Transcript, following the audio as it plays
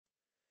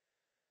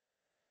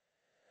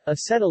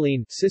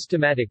Acetylene,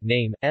 systematic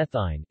name,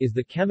 ethine, is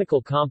the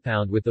chemical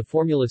compound with the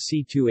formula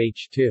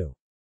C2H2.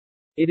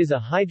 It is a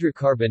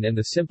hydrocarbon and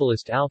the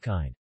simplest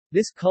alkyne.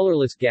 This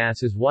colorless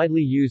gas is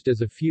widely used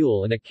as a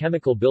fuel and a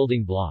chemical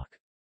building block.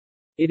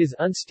 It is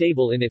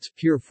unstable in its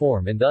pure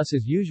form and thus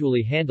is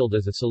usually handled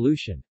as a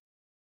solution.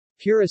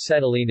 Pure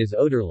acetylene is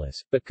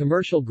odorless, but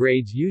commercial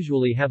grades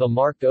usually have a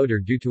marked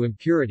odor due to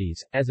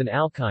impurities. As an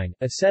alkyne,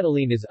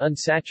 acetylene is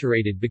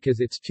unsaturated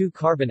because its two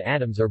carbon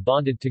atoms are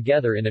bonded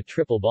together in a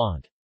triple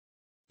bond.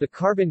 The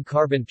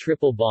carbon-carbon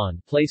triple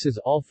bond places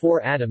all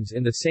four atoms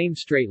in the same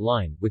straight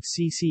line, with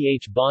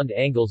CCH bond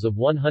angles of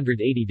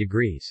 180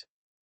 degrees.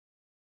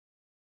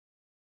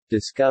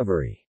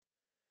 Discovery.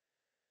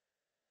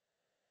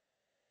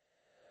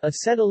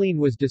 Acetylene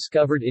was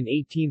discovered in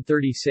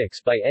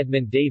 1836 by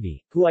Edmond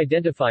Davy, who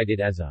identified it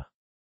as a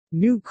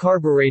new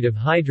carburet of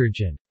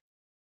hydrogen.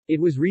 It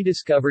was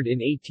rediscovered in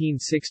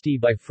 1860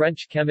 by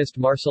French chemist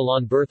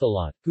Marcellin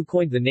Berthelot, who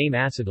coined the name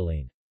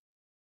acetylene.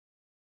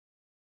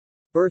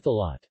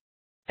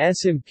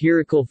 Berthelot's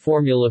empirical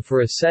formula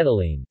for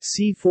acetylene,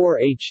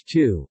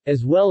 C4H2,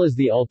 as well as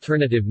the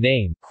alternative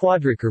name,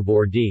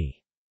 quadricarbur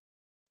d.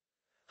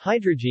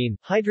 Hydrogen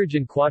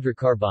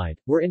quadricarbide,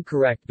 were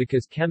incorrect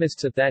because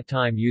chemists at that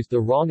time used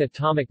the wrong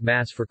atomic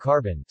mass for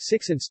carbon,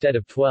 6 instead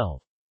of 12.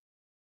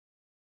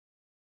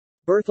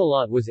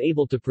 Berthelot was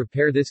able to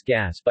prepare this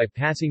gas by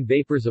passing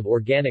vapors of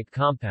organic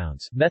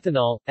compounds,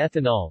 methanol,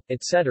 ethanol,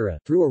 etc.,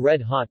 through a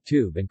red-hot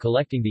tube and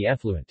collecting the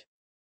effluent.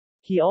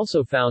 He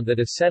also found that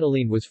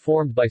acetylene was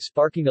formed by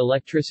sparking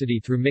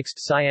electricity through mixed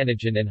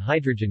cyanogen and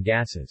hydrogen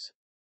gases.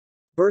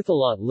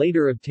 Berthelot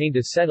later obtained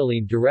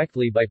acetylene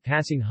directly by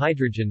passing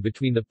hydrogen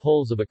between the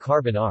poles of a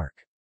carbon arc.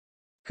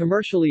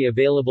 Commercially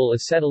available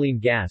acetylene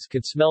gas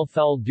could smell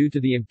foul due to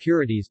the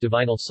impurities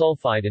divinyl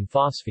sulfide and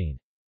phosphine.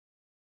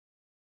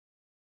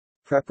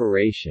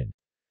 Preparation.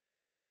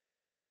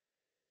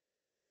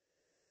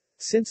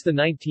 Since the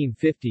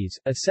 1950s,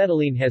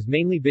 acetylene has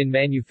mainly been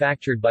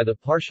manufactured by the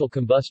partial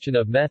combustion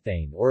of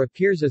methane or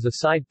appears as a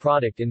side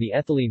product in the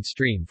ethylene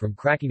stream from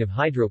cracking of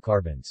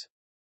hydrocarbons.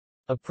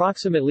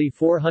 Approximately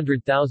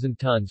 400,000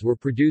 tons were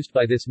produced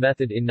by this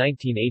method in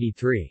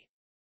 1983.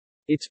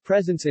 Its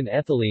presence in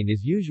ethylene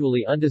is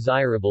usually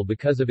undesirable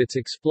because of its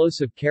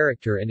explosive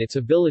character and its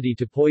ability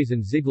to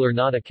poison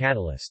Ziegler-Natta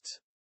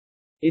catalysts.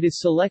 It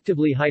is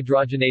selectively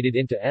hydrogenated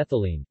into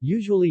ethylene,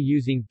 usually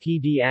using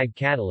PD-Ag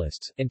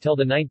catalysts, until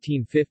the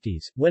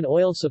 1950s, when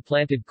oil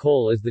supplanted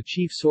coal as the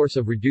chief source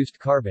of reduced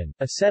carbon.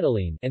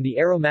 Acetylene, and the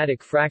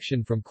aromatic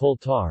fraction from coal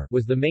tar,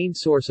 was the main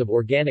source of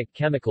organic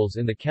chemicals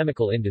in the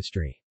chemical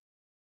industry.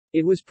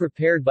 It was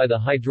prepared by the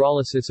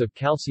hydrolysis of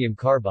calcium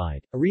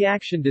carbide, a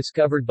reaction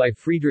discovered by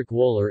Friedrich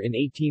Wöhler in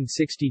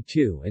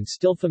 1862 and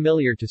still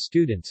familiar to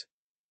students.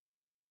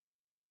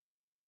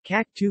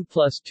 Ca2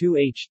 plus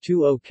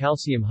 2H2O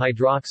calcium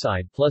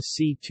hydroxide plus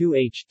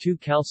C2H2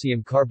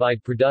 calcium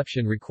carbide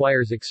production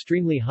requires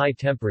extremely high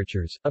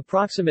temperatures,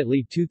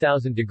 approximately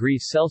 2000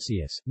 degrees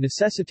Celsius,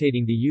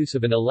 necessitating the use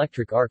of an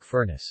electric arc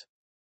furnace.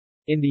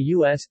 In the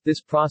U.S.,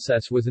 this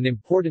process was an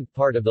important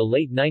part of the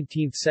late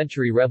 19th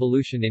century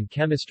revolution in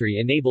chemistry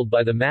enabled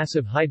by the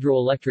massive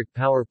hydroelectric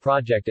power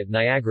project at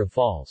Niagara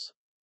Falls.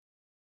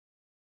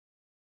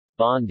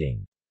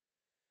 Bonding.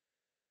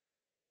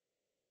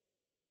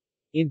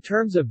 In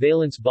terms of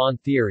valence bond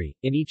theory,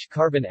 in each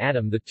carbon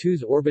atom the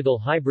 2s orbital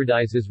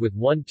hybridizes with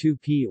one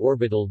 2p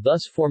orbital,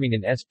 thus forming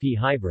an sp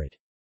hybrid.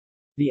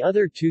 The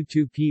other two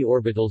 2p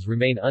orbitals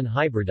remain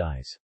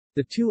unhybridized.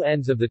 The two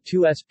ends of the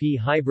 2sp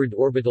hybrid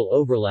orbital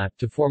overlap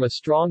to form a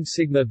strong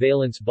sigma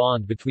valence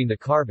bond between the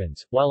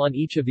carbons, while on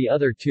each of the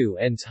other two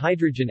ends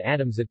hydrogen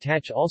atoms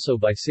attach also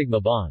by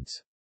sigma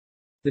bonds.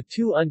 The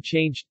two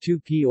unchanged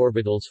 2p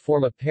orbitals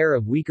form a pair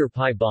of weaker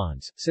pi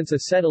bonds. Since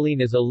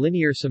acetylene is a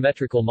linear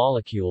symmetrical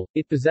molecule,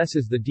 it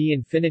possesses the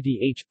d-infinity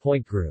H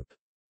point group.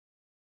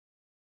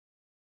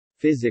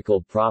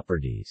 Physical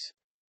properties.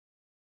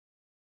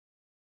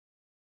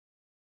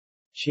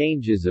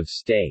 Changes of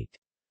state.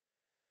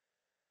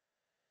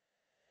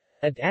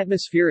 At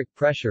atmospheric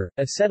pressure,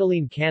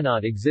 acetylene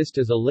cannot exist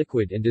as a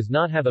liquid and does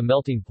not have a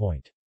melting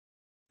point.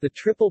 The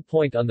triple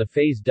point on the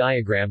phase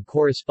diagram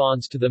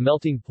corresponds to the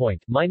melting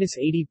point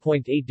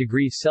 -80.8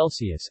 degrees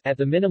Celsius at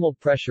the minimal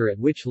pressure at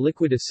which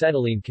liquid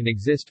acetylene can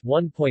exist,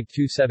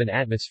 1.27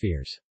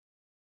 atmospheres.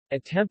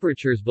 At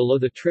temperatures below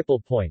the triple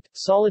point,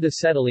 solid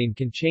acetylene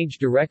can change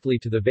directly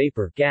to the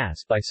vapor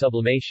gas by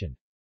sublimation.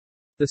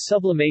 The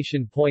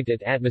sublimation point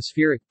at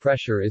atmospheric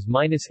pressure is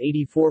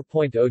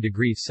 -84.0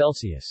 degrees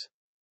Celsius.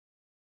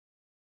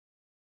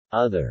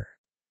 Other.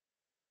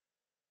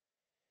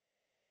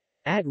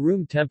 At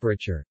room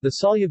temperature, the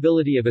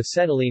solubility of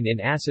acetylene in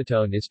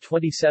acetone is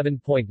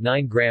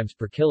 27.9 grams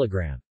per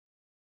kilogram.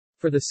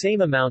 For the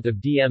same amount of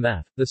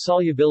DMF, the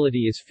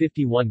solubility is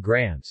 51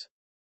 grams.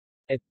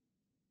 At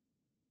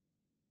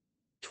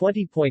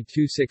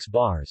 20.26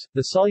 bars,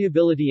 the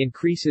solubility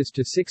increases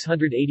to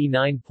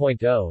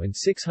 689.0 and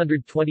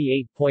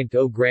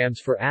 628.0 grams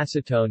for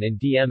acetone and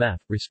DMF,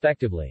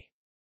 respectively.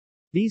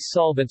 These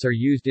solvents are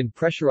used in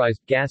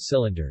pressurized gas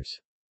cylinders.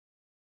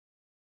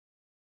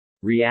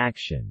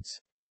 Reactions: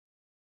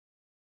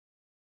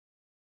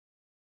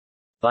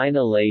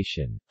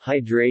 vinylation,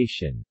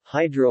 hydration,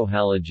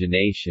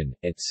 hydrohalogenation,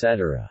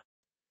 etc.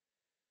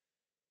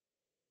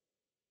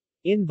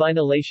 In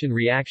vinylation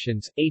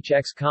reactions,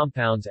 HX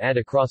compounds add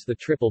across the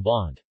triple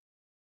bond.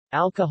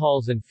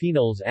 Alcohols and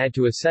phenols add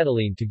to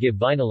acetylene to give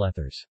vinyl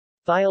ethers.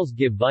 Thiols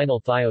give vinyl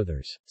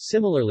thioethers.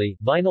 Similarly,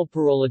 vinyl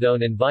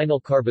pyrrolidone and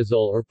vinyl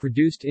carbazole are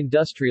produced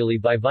industrially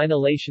by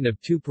vinylation of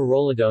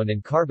 2-pyrrolidone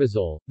and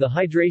carbazole. The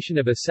hydration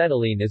of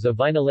acetylene is a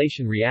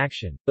vinylation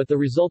reaction, but the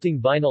resulting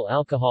vinyl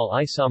alcohol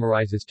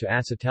isomerizes to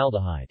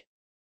acetaldehyde.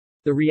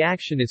 The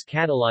reaction is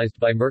catalyzed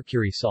by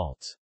mercury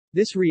salts.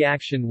 This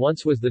reaction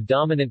once was the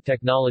dominant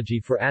technology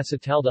for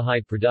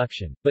acetaldehyde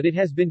production, but it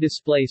has been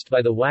displaced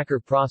by the Wacker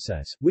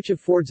process, which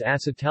affords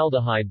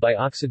acetaldehyde by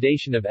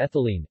oxidation of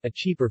ethylene, a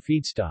cheaper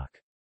feedstock.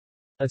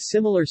 A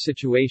similar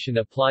situation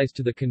applies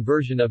to the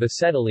conversion of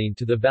acetylene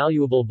to the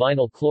valuable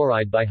vinyl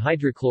chloride by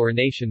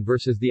hydrochlorination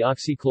versus the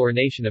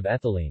oxychlorination of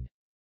ethylene.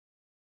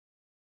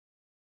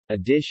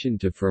 Addition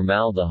to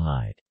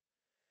formaldehyde.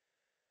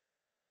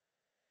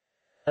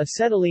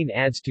 Acetylene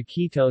adds to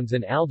ketones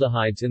and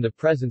aldehydes in the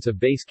presence of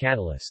base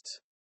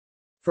catalysts.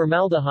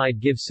 Formaldehyde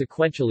gives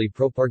sequentially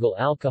propargyl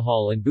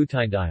alcohol and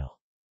butylenediol.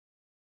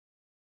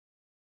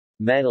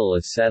 Metal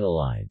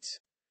acetylides.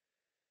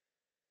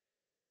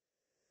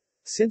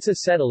 Since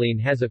acetylene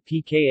has a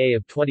pKa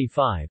of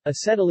 25,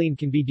 acetylene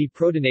can be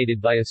deprotonated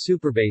by a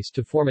superbase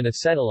to form an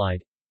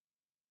acetylide.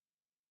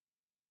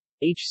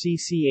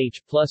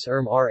 HCCH plus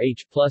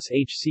RH plus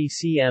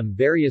HCCM.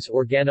 Various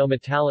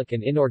organometallic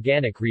and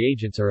inorganic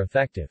reagents are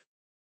effective.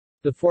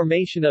 The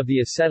formation of the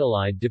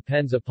acetylide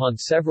depends upon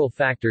several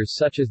factors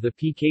such as the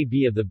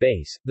pKb of the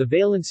base, the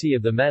valency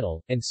of the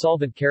metal, and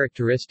solvent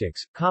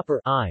characteristics.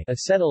 Copper I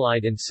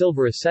acetylide and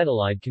silver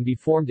acetylide can be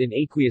formed in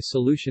aqueous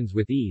solutions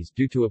with ease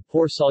due to a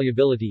poor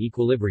solubility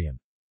equilibrium.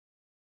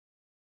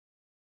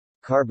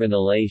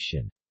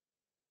 Carbonylation.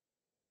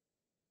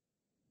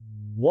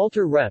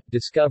 Walter Repp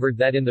discovered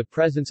that in the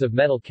presence of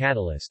metal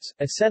catalysts,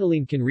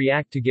 acetylene can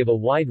react to give a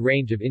wide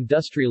range of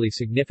industrially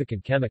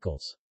significant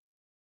chemicals.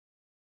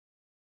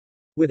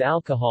 With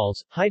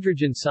alcohols,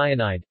 hydrogen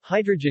cyanide,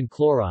 hydrogen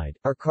chloride,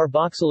 are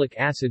carboxylic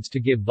acids to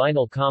give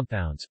vinyl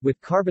compounds,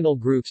 with carbonyl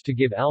groups to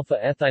give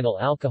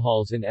alpha-ethynyl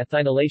alcohols in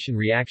ethynylation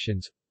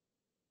reactions.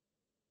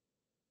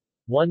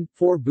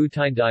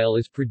 1,4-butylenediol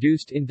is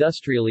produced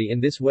industrially in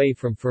this way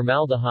from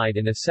formaldehyde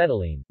and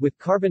acetylene, with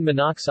carbon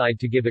monoxide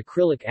to give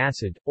acrylic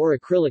acid, or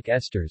acrylic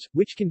esters,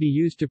 which can be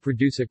used to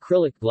produce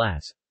acrylic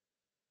glass.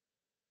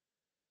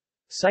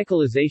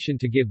 Cyclization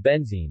to give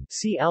benzene,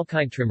 see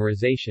alkyne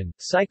trimerization,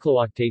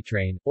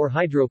 cyclooctatetraene, or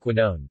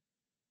hydroquinone.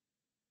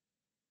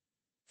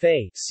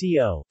 Fe,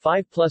 CO,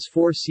 5 plus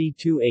 4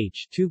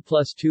 C2H, 2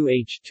 plus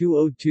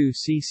 2H2O2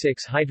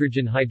 C6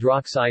 hydrogen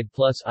hydroxide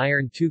plus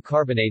iron 2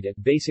 carbonate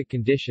at basic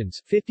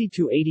conditions, 50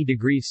 to 80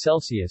 degrees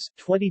Celsius,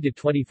 20 to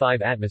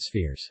 25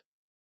 atmospheres.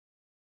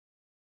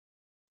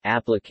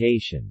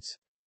 Applications.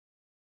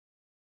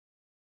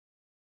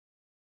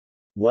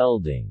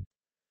 Welding.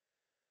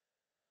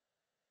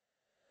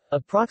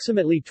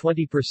 Approximately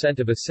 20%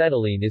 of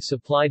acetylene is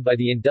supplied by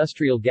the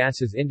industrial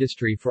gases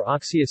industry for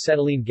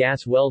oxyacetylene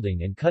gas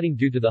welding and cutting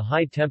due to the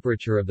high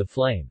temperature of the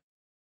flame.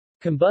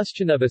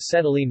 Combustion of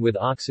acetylene with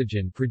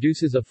oxygen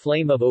produces a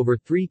flame of over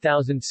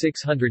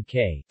 3,600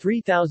 K,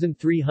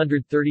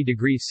 3,330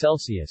 degrees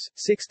Celsius,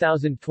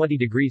 6,020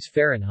 degrees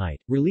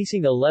Fahrenheit,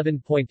 releasing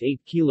 11.8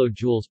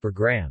 kilojoules per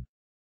gram.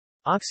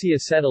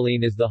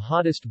 Oxyacetylene is the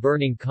hottest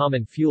burning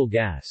common fuel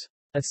gas.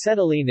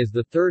 Acetylene is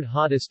the third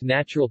hottest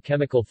natural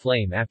chemical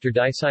flame after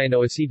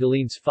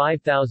dicyanoacetylene's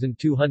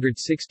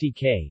 5,260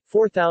 K,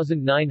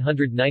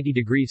 4,990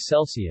 degrees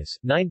Celsius,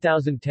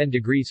 9,010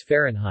 degrees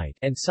Fahrenheit,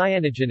 and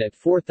cyanogen at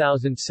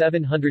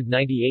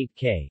 4,798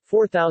 K,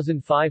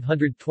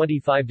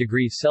 4,525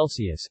 degrees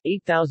Celsius,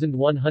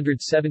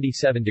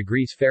 8,177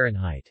 degrees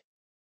Fahrenheit.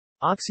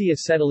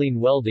 Oxyacetylene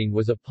welding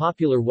was a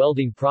popular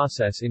welding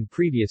process in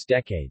previous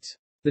decades.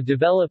 The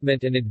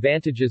development and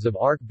advantages of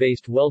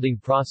arc-based welding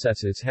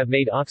processes have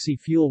made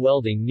oxy-fuel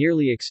welding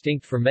nearly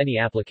extinct for many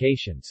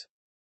applications.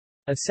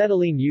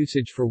 Acetylene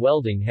usage for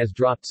welding has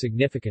dropped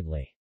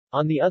significantly.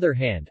 On the other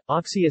hand,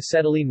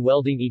 oxyacetylene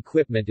welding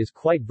equipment is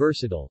quite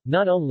versatile,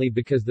 not only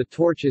because the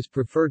torch is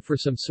preferred for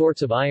some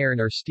sorts of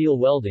iron or steel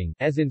welding,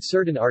 as in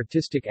certain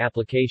artistic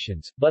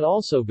applications, but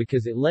also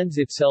because it lends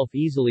itself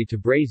easily to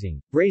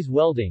brazing, braze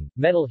welding,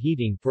 metal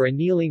heating for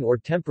annealing or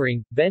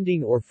tempering,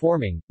 bending or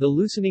forming, the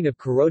loosening of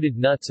corroded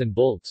nuts and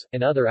bolts,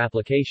 and other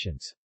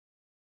applications.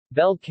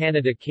 Bell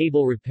Canada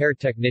cable repair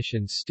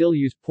technicians still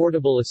use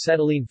portable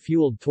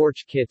acetylene-fueled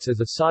torch kits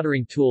as a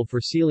soldering tool for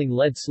sealing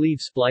lead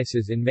sleeve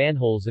splices in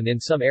manholes and in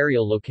some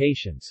aerial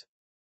locations.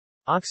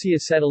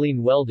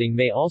 Oxyacetylene welding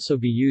may also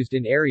be used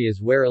in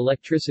areas where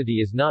electricity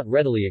is not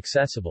readily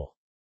accessible.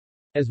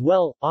 As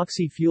well,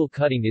 oxy-fuel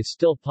cutting is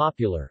still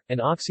popular, and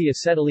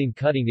oxyacetylene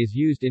cutting is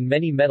used in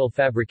many metal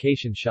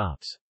fabrication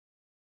shops.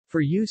 For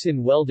use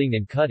in welding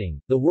and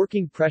cutting, the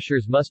working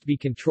pressures must be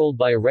controlled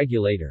by a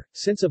regulator,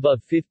 since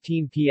above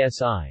 15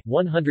 psi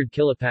 100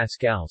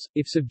 kilopascals,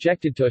 if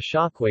subjected to a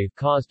shockwave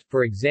caused,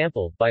 for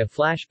example, by a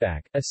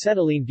flashback,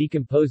 acetylene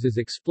decomposes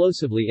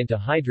explosively into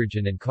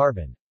hydrogen and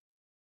carbon.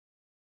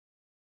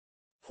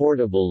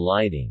 Portable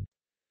lighting.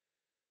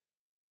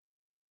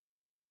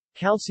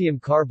 Calcium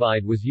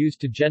carbide was used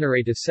to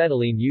generate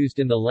acetylene used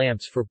in the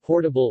lamps for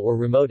portable or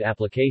remote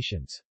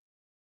applications.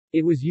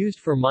 It was used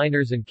for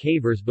miners and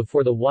cavers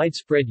before the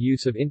widespread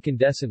use of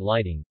incandescent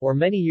lighting, or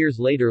many years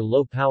later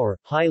low-power,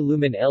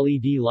 high-lumen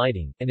LED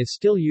lighting, and is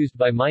still used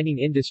by mining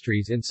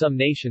industries in some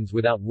nations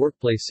without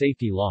workplace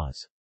safety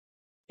laws.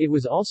 It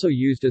was also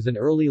used as an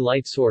early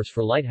light source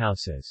for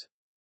lighthouses.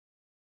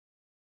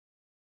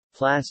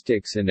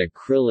 Plastics and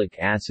acrylic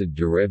acid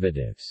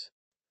derivatives.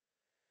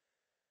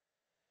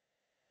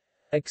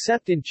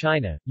 Except in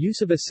China,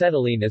 use of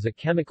acetylene as a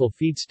chemical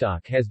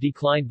feedstock has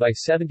declined by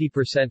 70%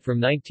 from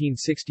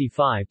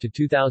 1965 to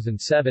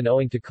 2007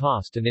 owing to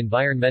cost and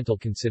environmental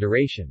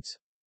considerations.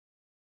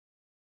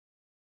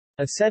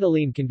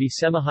 Acetylene can be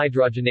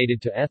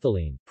semihydrogenated to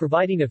ethylene,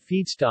 providing a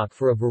feedstock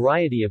for a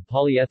variety of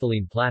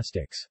polyethylene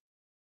plastics.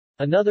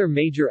 Another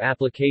major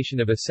application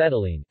of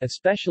acetylene,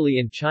 especially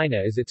in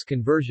China, is its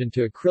conversion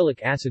to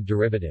acrylic acid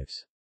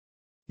derivatives.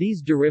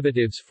 These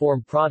derivatives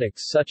form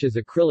products such as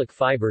acrylic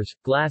fibers,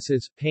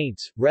 glasses,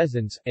 paints,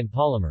 resins, and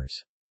polymers.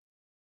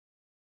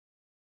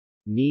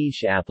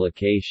 Niche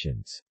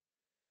applications.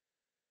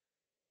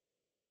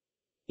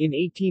 In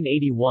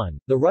 1881,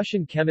 the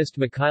Russian chemist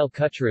Mikhail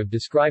Kucherov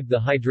described the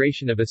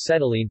hydration of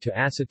acetylene to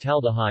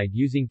acetaldehyde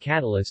using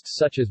catalysts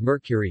such as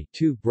mercury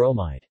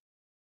 2-bromide.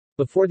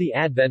 Before the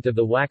advent of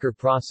the Wacker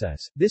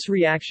process, this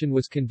reaction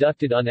was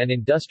conducted on an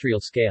industrial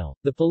scale.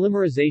 The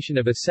polymerization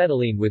of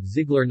acetylene with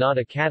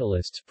Ziegler-Natta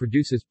catalysts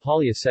produces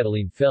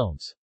polyacetylene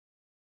films.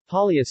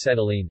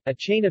 Polyacetylene, a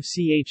chain of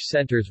CH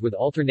centers with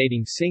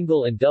alternating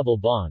single and double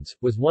bonds,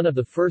 was one of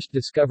the first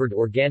discovered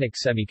organic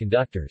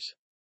semiconductors.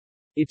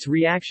 Its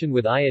reaction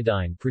with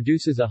iodine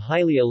produces a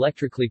highly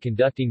electrically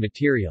conducting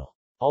material.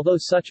 Although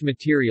such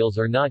materials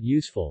are not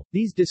useful,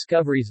 these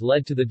discoveries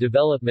led to the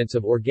developments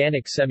of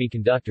organic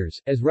semiconductors,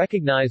 as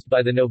recognized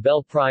by the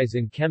Nobel Prize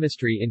in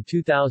Chemistry in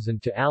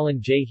 2000 to Alan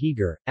J.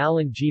 Heeger,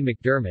 Alan G.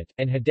 McDermott,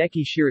 and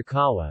Hideki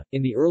Shirakawa.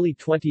 In the early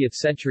 20th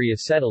century,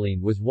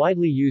 acetylene was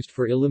widely used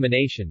for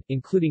illumination,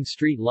 including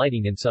street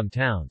lighting in some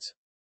towns.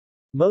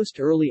 Most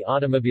early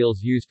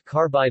automobiles used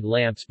carbide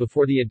lamps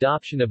before the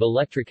adoption of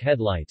electric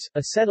headlights.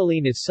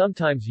 Acetylene is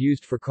sometimes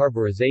used for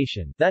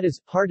carburization, that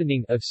is,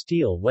 hardening, of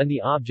steel when the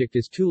object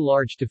is too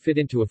large to fit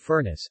into a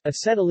furnace.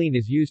 Acetylene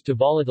is used to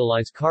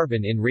volatilize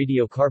carbon in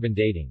radiocarbon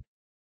dating.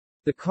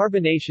 The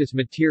carbonaceous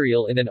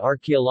material in an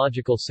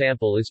archaeological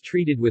sample is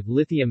treated with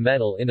lithium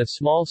metal in a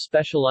small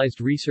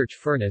specialized research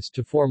furnace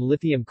to form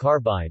lithium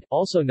carbide,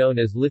 also known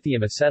as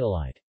lithium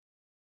acetylide.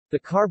 The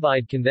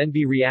carbide can then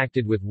be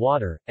reacted with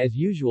water, as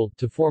usual,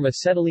 to form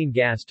acetylene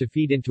gas to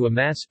feed into a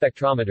mass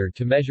spectrometer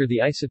to measure the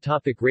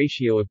isotopic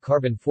ratio of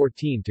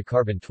carbon-14 to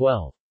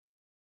carbon-12.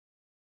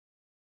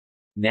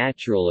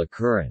 Natural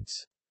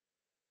occurrence.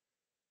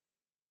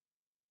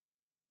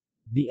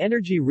 The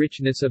energy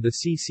richness of the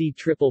CC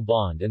triple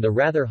bond and the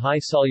rather high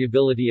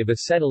solubility of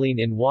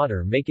acetylene in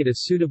water make it a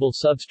suitable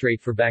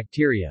substrate for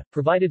bacteria,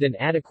 provided an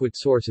adequate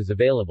source is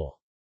available.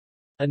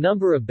 A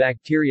number of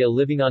bacteria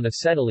living on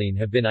acetylene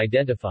have been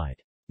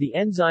identified. The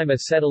enzyme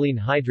acetylene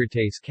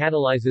hydratase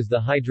catalyzes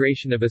the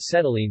hydration of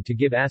acetylene to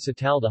give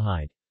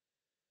acetaldehyde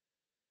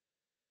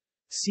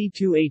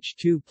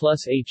C2H2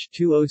 plus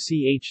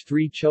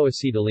H2OCH3.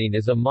 Choacetylene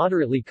is a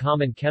moderately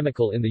common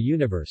chemical in the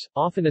universe,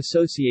 often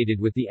associated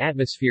with the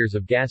atmospheres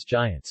of gas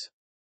giants.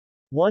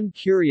 One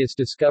curious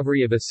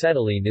discovery of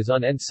acetylene is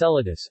on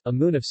Enceladus, a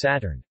moon of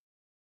Saturn.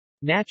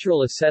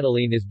 Natural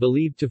acetylene is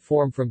believed to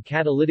form from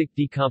catalytic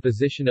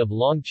decomposition of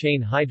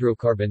long-chain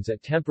hydrocarbons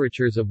at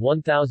temperatures of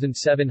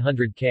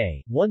 1700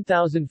 K,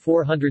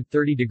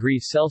 1430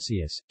 degrees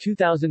Celsius,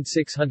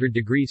 2600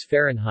 degrees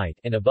Fahrenheit,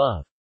 and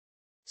above.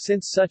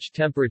 Since such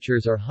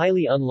temperatures are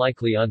highly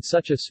unlikely on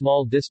such a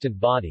small distant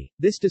body,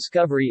 this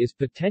discovery is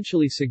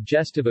potentially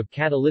suggestive of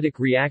catalytic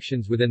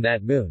reactions within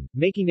that moon,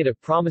 making it a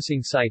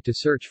promising site to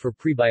search for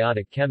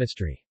prebiotic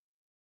chemistry.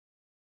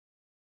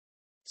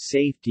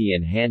 Safety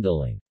and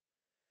handling.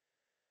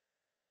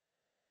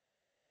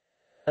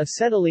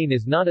 Acetylene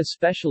is not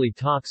especially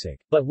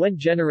toxic, but when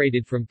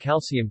generated from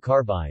calcium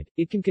carbide,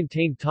 it can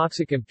contain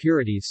toxic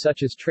impurities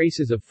such as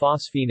traces of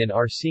phosphine and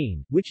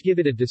arsine, which give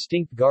it a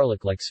distinct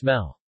garlic-like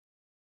smell.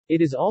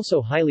 It is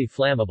also highly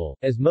flammable,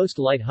 as most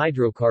light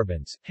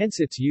hydrocarbons, hence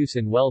its use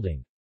in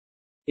welding.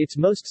 Its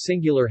most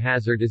singular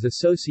hazard is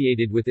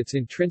associated with its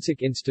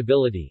intrinsic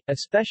instability,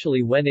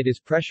 especially when it is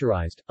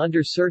pressurized.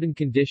 Under certain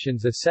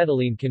conditions,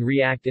 acetylene can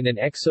react in an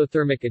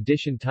exothermic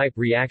addition type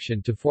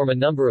reaction to form a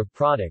number of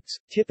products,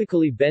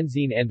 typically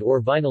benzene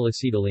and/or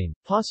vinylacetylene,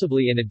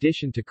 possibly in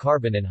addition to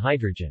carbon and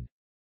hydrogen.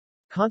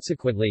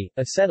 Consequently,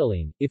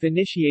 acetylene, if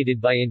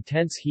initiated by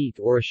intense heat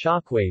or a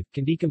shockwave,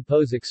 can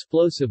decompose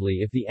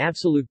explosively if the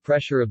absolute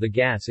pressure of the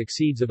gas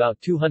exceeds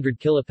about 200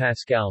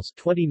 kilopascals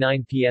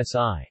 29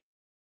 psi.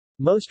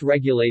 Most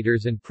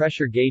regulators and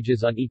pressure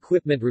gauges on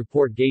equipment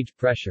report gauge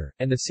pressure,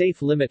 and the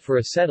safe limit for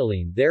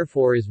acetylene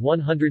therefore is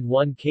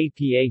 101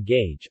 kPa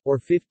gauge, or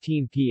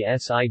 15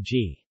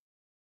 psig.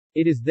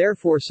 It is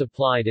therefore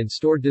supplied and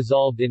stored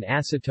dissolved in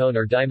acetone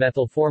or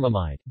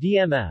dimethylformamide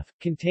DMF,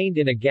 contained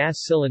in a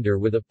gas cylinder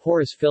with a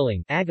porous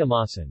filling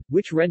agamosine,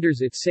 which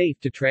renders it safe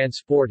to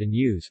transport and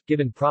use,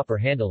 given proper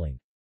handling.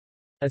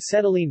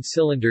 Acetylene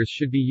cylinders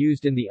should be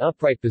used in the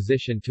upright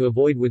position to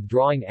avoid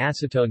withdrawing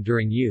acetone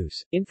during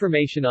use.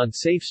 Information on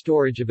safe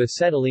storage of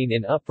acetylene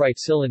in upright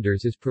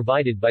cylinders is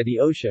provided by the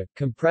OSHA,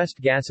 Compressed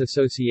Gas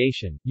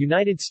Association,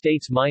 United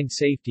States Mine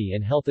Safety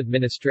and Health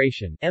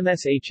Administration,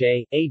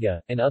 MSHA,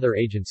 AGA, and other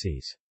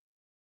agencies.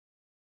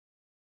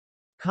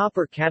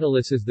 Copper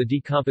catalyses the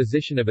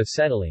decomposition of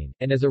acetylene,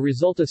 and as a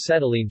result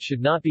acetylene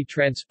should not be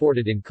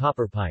transported in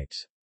copper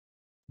pipes.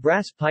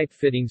 Brass pipe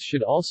fittings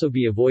should also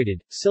be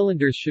avoided.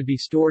 Cylinders should be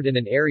stored in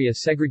an area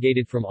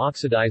segregated from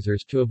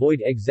oxidizers to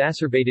avoid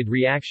exacerbated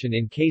reaction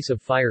in case of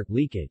fire,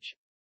 leakage.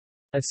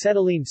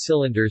 Acetylene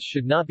cylinders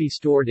should not be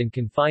stored in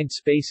confined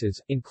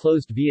spaces,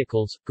 enclosed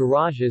vehicles,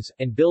 garages,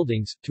 and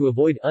buildings, to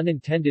avoid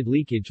unintended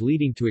leakage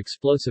leading to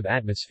explosive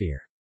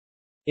atmosphere.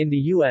 In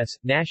the U.S.,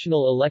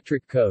 National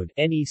Electric Code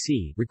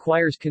 (NEC)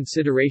 requires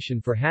consideration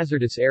for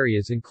hazardous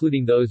areas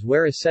including those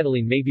where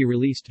acetylene may be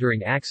released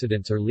during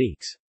accidents or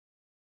leaks.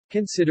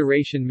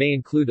 Consideration may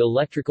include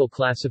electrical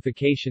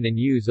classification and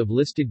use of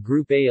listed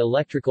Group A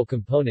electrical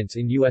components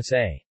in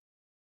USA.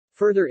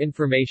 Further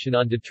information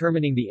on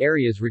determining the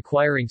areas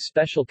requiring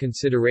special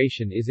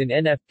consideration is in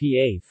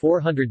NFPA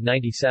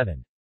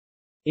 497.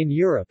 In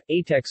Europe,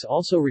 ATEX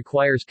also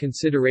requires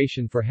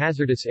consideration for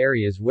hazardous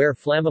areas where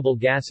flammable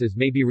gases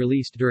may be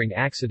released during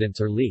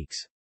accidents or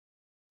leaks.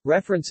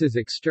 References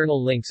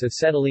external links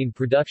Acetylene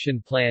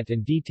production plant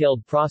and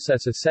detailed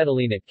process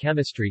Acetylene at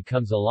Chemistry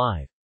Comes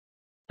Alive.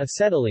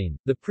 Acetylene,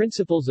 the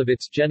principles of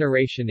its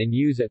generation and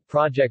use at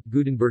Project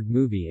Gutenberg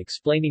movie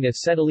explaining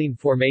acetylene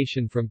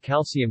formation from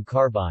calcium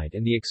carbide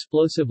and the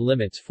explosive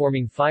limits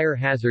forming fire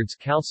hazards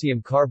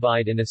calcium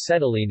carbide and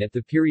acetylene at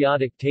the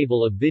periodic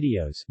table of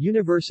videos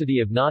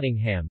University of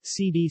Nottingham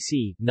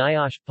CDC,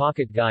 NIOSH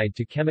Pocket Guide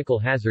to Chemical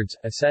Hazards,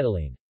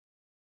 Acetylene.